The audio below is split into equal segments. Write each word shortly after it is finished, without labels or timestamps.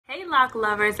Loc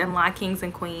lovers and Loc kings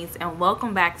and queens, and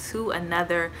welcome back to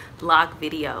another Loc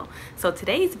video. So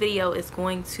today's video is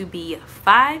going to be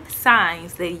 5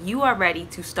 signs that you are ready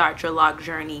to start your Loc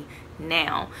journey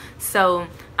now. So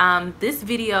this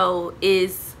video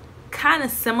is kind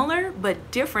of similar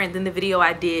but different than the video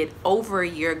I did over a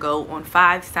year ago on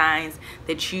 5 signs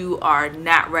that you are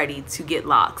not ready to get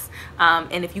locks.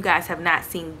 And if you guys have not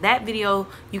seen that video,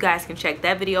 you guys can check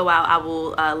that video out. I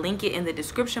will link it in the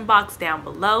description box down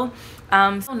below.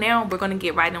 So now we're going to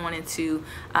get right on into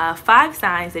 5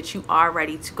 signs that you are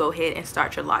ready to go ahead and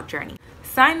start your Loc journey.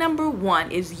 Sign number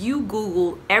 1 is you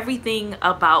Google everything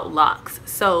about locks.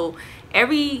 So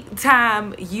every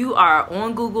time you are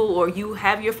on Google or you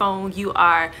have your phone, you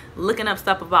are looking up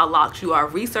stuff about locks, you are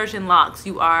researching locks,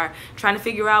 you are trying to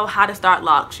figure out how to start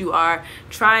locks, you are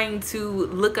trying to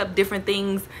look up different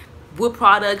things, what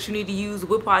products you need to use,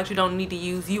 what products you don't need to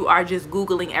use. You are just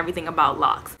Googling everything about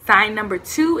locks. Sign number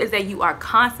 2 is that you are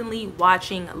constantly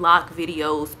watching Loc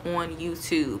videos on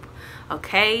YouTube.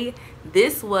 Okay,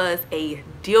 this was a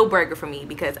deal breaker for me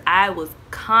because I was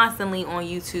constantly on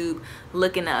YouTube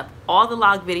looking up all the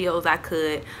Loc videos I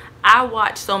could. I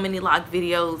watched so many Loc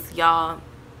videos, y'all.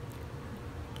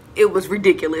 It was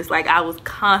ridiculous. Like, I was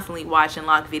constantly watching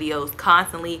Loc videos,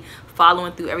 constantly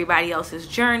following through everybody else's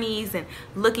journeys and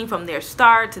looking from their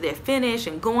start to their finish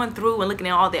and going through and looking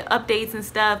at all their updates and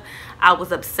stuff. I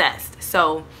was obsessed.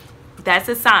 So that's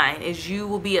a sign, is you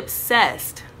will be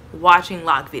obsessed watching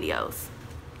Loc videos.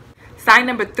 Sign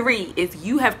number 3 is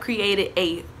you have created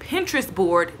a Pinterest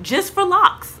board just for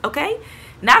locks, okay?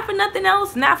 Not for nothing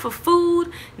else, not for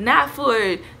food, not for,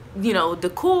 you know,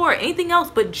 decor or anything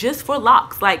else, but just for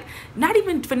locks. Like, not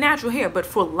even for natural hair, but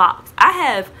for locks. I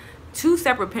have 2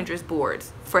 separate Pinterest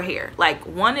boards for hair. Like,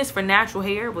 one is for natural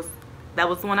hair, that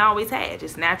was the one I always had,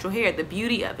 just natural hair, the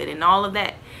beauty of it and all of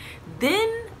that.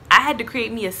 Then I had to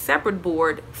create me a separate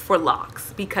board for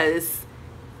locks because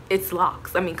it's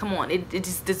locks. I mean, come on, it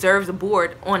just deserves a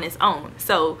board on its own.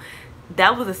 So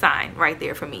that was a sign right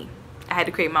there for me. I had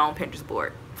to create my own Pinterest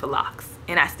board for locks,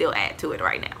 and I still add to it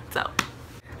right now. So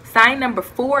sign number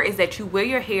 4 is that you wear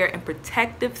your hair in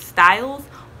protective styles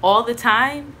all the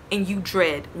time and you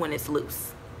dread when it's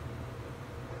loose.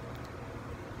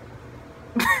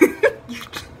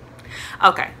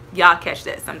 Okay, y'all catch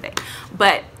that someday.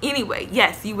 But anyway,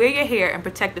 yes, you wear your hair in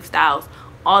protective styles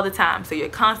all the time. So you're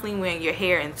constantly wearing your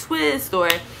hair in twists, or,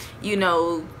 you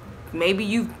know, maybe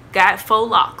you got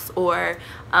faux locks, or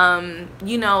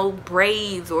you know,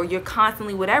 braids, or you're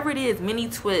constantly, whatever it is, mini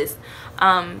twists.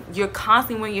 You're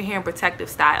constantly wearing your hair in protective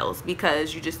styles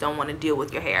because you just don't want to deal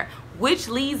with your hair, which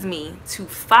leads me to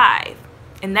 5,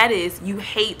 and that is you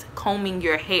hate combing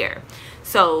your hair.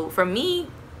 So for me,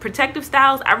 protective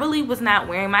styles, I really was not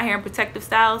wearing my hair in protective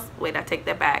styles. Wait, I take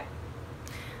that back.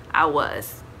 I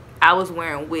was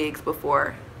wearing wigs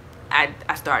before I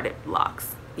started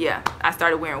locks. Yeah, I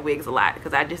started wearing wigs a lot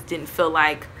because I just didn't feel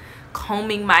like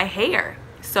combing my hair.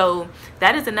 So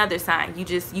that is another sign.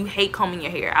 You hate combing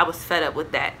your hair. I was fed up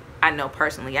with that. I know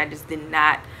personally, I just did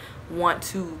not want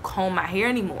to comb my hair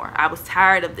anymore. I was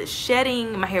tired of the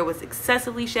shedding. My hair was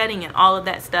excessively shedding and all of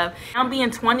that stuff. I'm being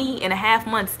 20.5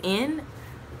 months in,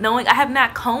 knowing I have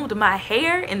not combed my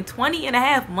hair in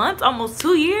 20.5 months, almost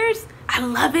 2 years. I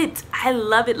love it. I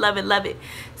love it, love it, love it.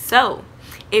 So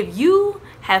if you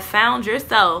have found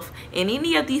yourself in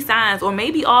any of these signs, or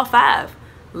maybe all 5,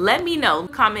 let me know.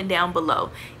 Comment down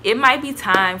below. It might be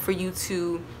time for you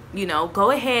to, you know,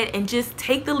 go ahead and just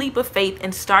take the leap of faith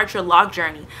and start your Loc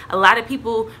journey. A lot of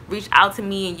people reach out to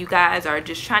me and you guys are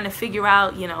just trying to figure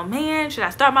out, you know, man, should I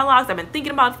start my locks? I've been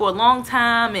thinking about it for a long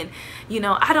time, and, you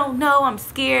know, I don't know, I'm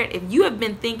scared. If you have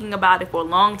been thinking about it for a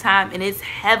long time and it's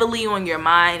heavily on your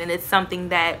mind and it's something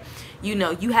that, you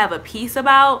know, you have a piece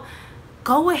about,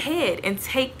 go ahead and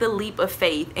take the leap of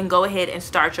faith and go ahead and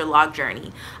start your Loc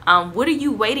journey. What are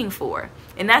you waiting for?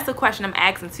 And that's the question I'm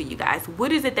asking to you guys.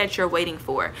 What is it that you're waiting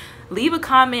for? Leave a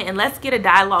comment and let's get a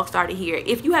dialogue started here.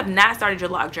 If you have not started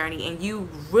your Loc journey and you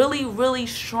really, really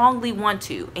strongly want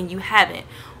to and you haven't,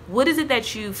 what is it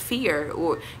that you fear,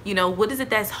 or, you know, what is it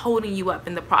that's holding you up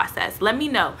in the process? Let me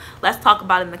know. Let's talk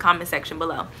about it in the comment section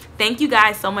below. Thank you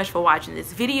guys so much for watching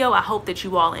this video. I hope that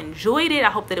you all enjoyed it. I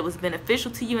hope that it was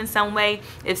beneficial to you in some way.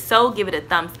 If so, give it a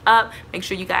thumbs up. Make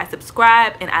sure you guys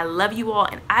subscribe, and I love you all,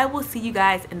 and I will see you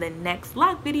guys in the next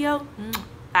Loc video.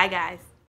 Bye guys.